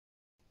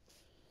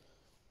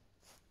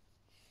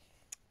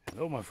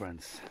Hello my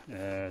friends,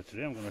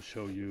 today I'm gonna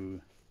show you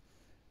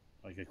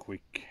like a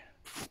quick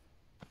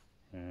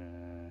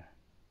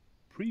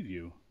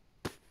preview,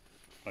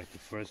 like the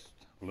first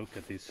look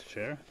at this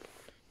chair.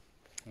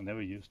 I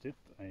never used it.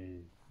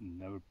 I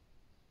never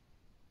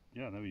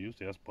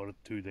used it. I just bought it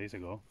 2 days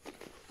ago.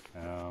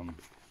 I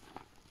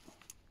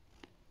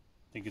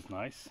think it's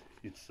nice.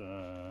 It's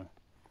a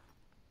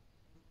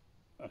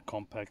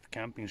compact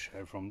camping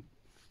chair from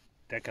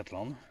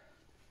Decathlon.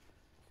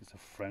 It's a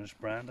French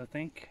brand, I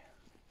think.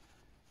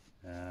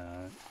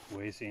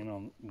 Weighs in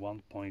on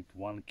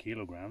 1.1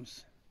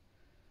 kilograms,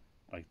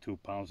 like 2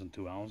 pounds and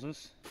 2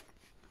 ounces.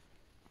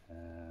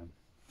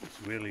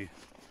 It's really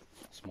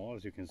small,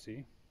 as you can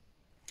see.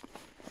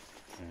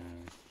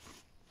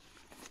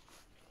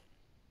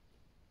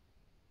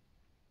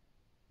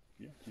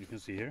 Yeah, you can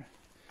see here.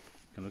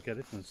 You can look at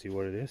it and see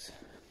what it is.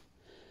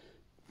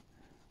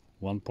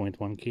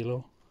 1.1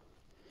 kilo.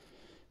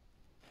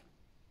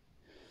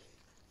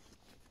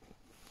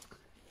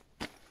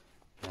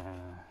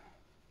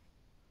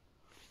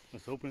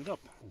 Let's open it up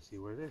and see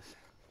where it is.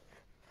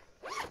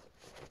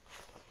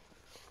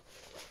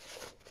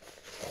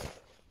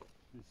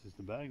 This is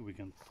the bag. We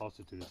can toss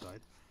it to the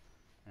side.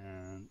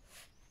 And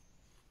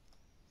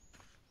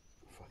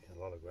fucking a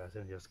lot of grass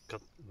here. Just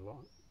cut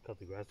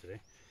the grass today.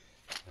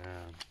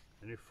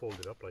 Then you fold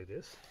it up like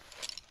this.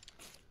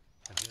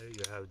 And here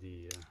you have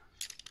the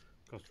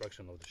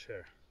construction of the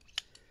chair.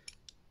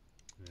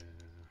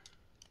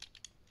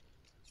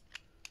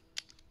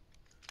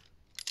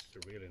 It's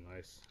a really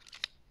nice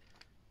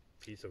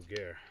piece of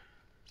gear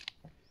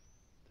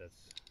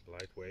that's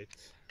lightweight,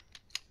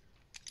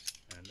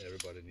 and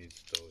everybody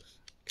needs those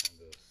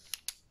kind of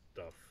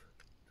stuff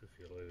to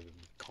feel a little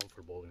bit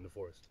comfortable in the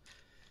forest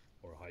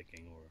or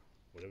hiking or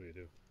whatever you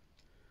do.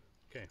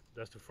 Okay,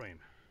 that's the frame.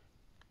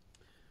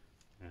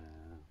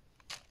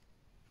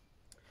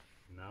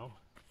 Now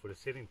for the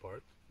sitting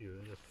part, you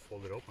just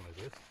fold it open like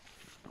this.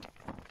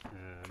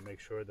 Make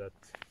sure that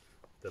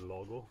the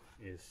logo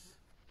is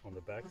on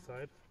the back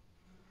side,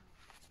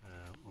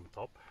 on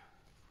top.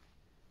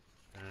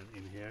 And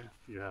in here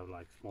you have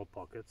like small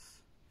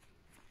pockets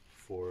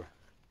for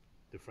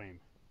the frame.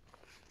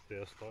 So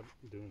you start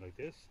doing like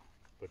this,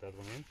 put that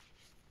one in,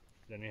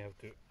 then you have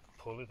to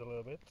pull it a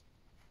little bit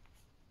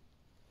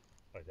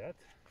like that,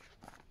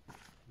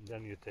 and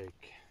then you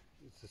take,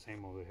 it's the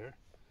same over here,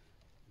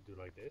 you do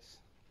like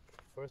this.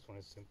 First one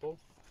is simple,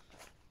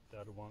 the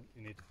other one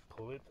you need to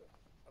pull it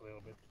a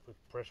little bit, put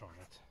pressure on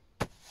it.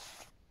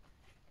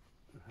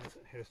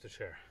 Here's the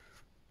chair.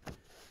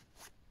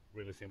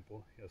 Really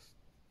simple, just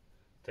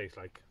takes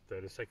like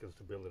 30 seconds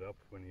to build it up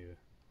when you've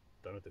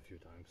done it a few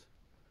times.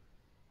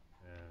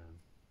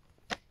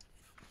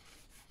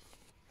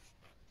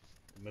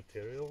 The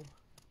material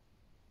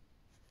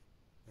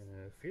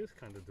feels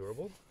kind of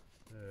durable,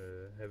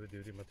 heavy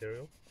duty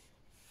material.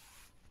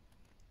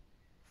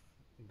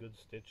 Good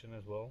stitching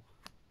as well.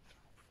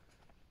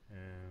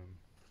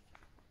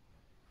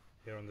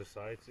 Here on the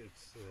sides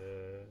it's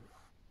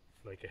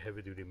like a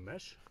heavy duty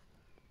mesh.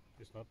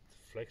 It's not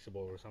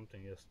flexible or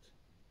something,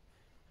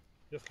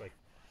 just like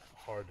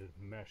hard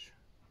mesh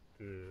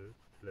to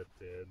let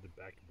the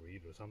back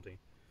breathe or something,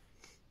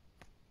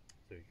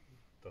 so it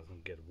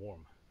doesn't get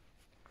warm.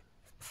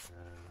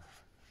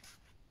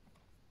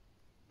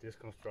 This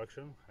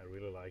construction, I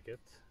really like it,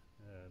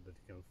 that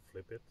you can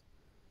flip it.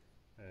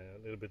 A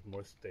little bit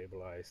more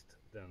stabilized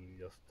than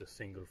just the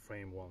single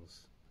frame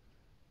ones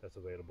that's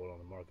available on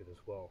the market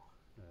as well.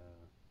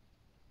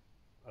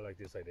 I like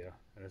this idea,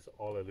 and it's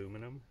all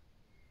aluminum.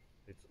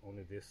 It's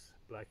only this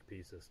black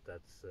pieces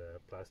that's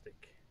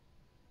plastic.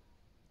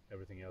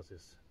 Everything else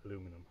is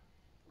aluminum.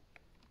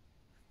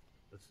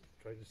 Let's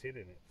try to sit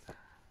in it.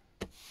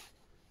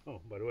 Oh,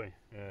 by the way,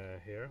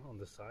 here on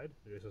the side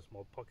there is a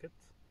small pocket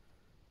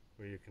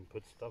where you can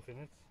put stuff in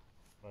it.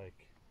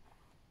 Like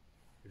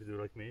if you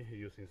do like me, you're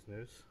using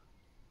snooze,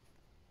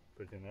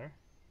 put it in there.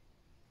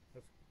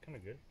 That's kind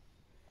of good.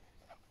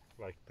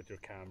 Like put your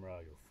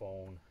camera, your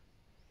phone,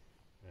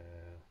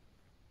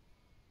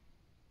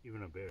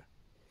 even a beer.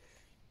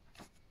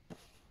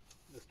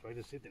 Let's try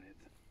to sit in it.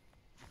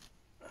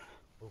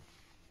 Oh.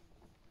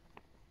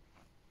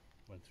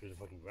 Went through the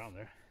fucking ground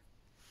there.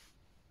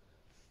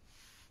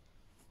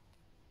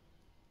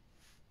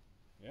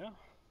 Yeah. A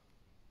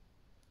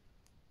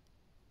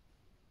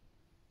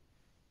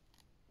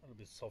little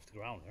bit soft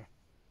ground here.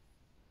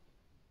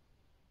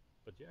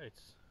 But yeah,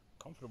 it's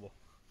comfortable.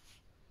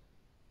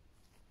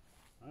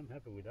 I'm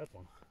happy with that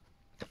one.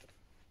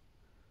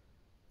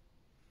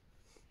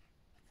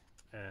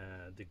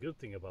 The good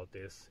thing about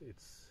this,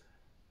 it's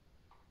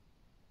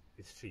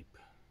cheap.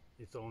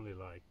 It's only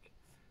like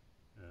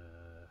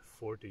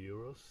 40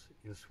 euros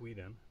in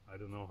Sweden. I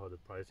don't know how the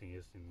pricing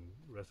is in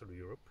the rest of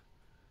Europe.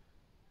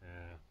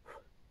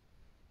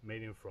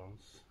 Made in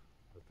France,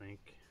 I think.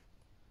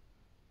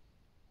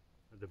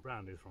 The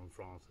brand is from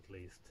France at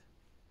least.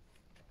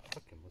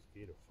 Fucking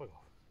mosquito, fuck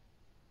off.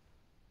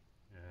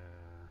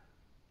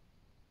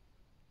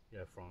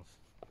 Yeah, France.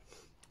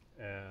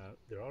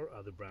 There are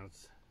other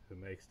brands who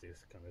makes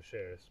this kind of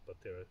chairs, but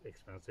they're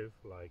expensive,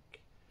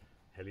 like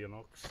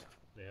Helionox.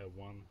 They have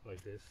one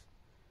like this,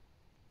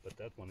 but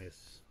that one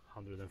is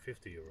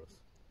 150 euros.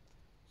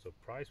 So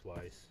price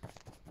wise,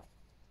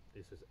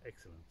 this is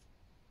excellent.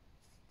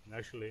 And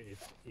actually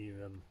it's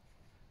even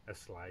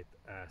as light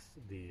as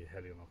the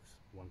Helionox,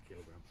 1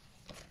 kilogram.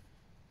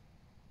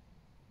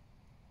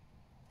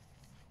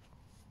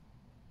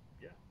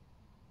 Yeah,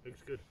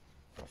 looks good.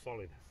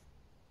 Solid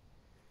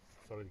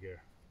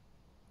gear.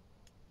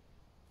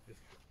 It's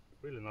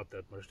really not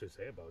that much to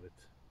say about it.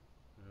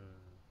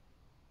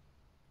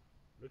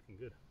 Looking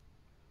good.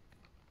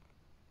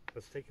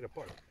 Let's take it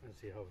apart and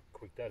see how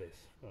quick that is,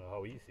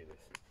 how easy it is.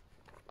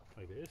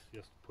 Like this,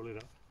 just pull it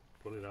up,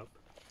 pull it up,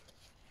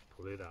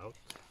 pull it out,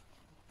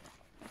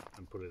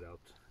 and pull it out.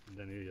 And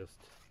then you just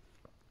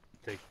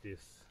take this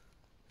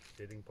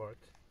sitting part,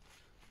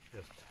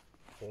 just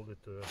fold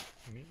it to the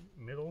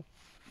middle,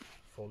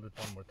 fold it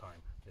one more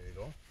time. There you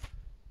go.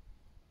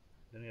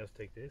 Then you just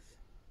take this,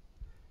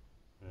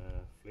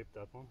 flip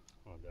that one,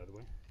 or the other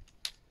way,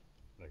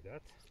 like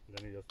that.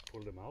 Then you just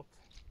pull them out,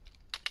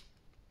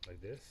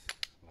 like this,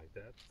 like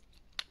that.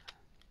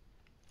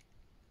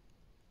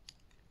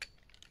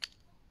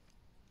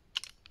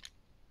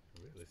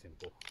 Really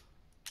simple.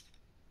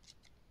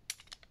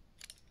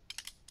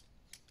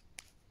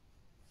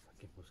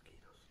 Fucking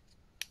mosquitoes.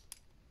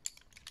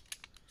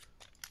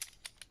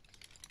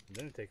 And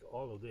then you take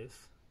all of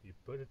this, you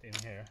put it in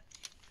here,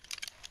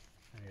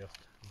 and you just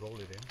roll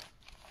it in.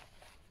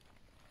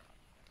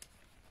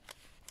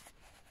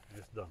 And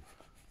it's done.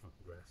 Oh,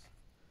 grass.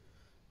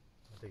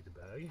 I'll take the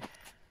bag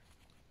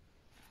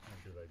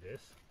and do like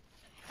this.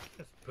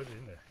 Just put it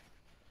in there.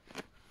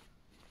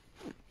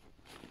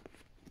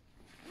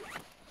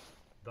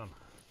 Done.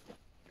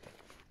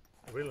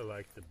 I really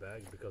like the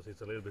bag because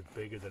it's a little bit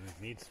bigger than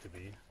it needs to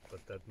be,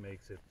 but that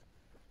makes it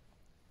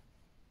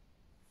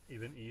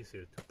even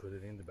easier to put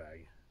it in the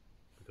bag,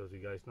 because you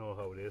guys know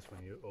how it is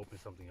when you open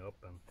something up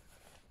and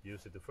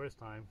use it the first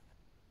time.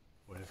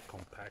 When it's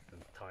compact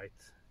and tight,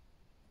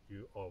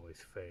 you always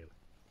fail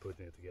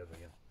putting it together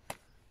again.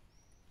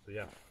 So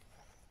yeah,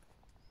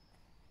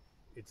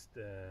 it's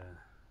the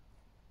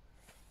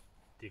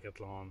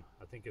Decathlon,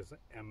 I think it's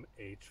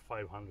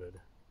MH500.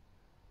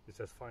 It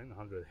says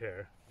 500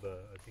 here,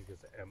 but I think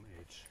it's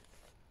MH.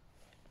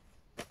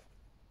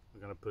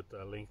 We're gonna put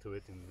a link to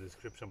it in the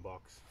description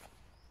box.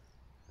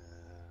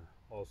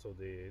 Also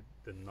the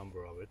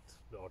number of it,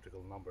 the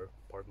article number,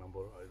 part number,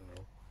 I don't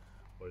know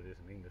what it is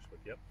in English, but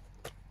yep.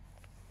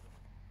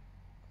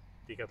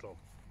 Decathlon,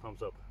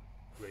 thumbs up,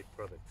 great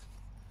product.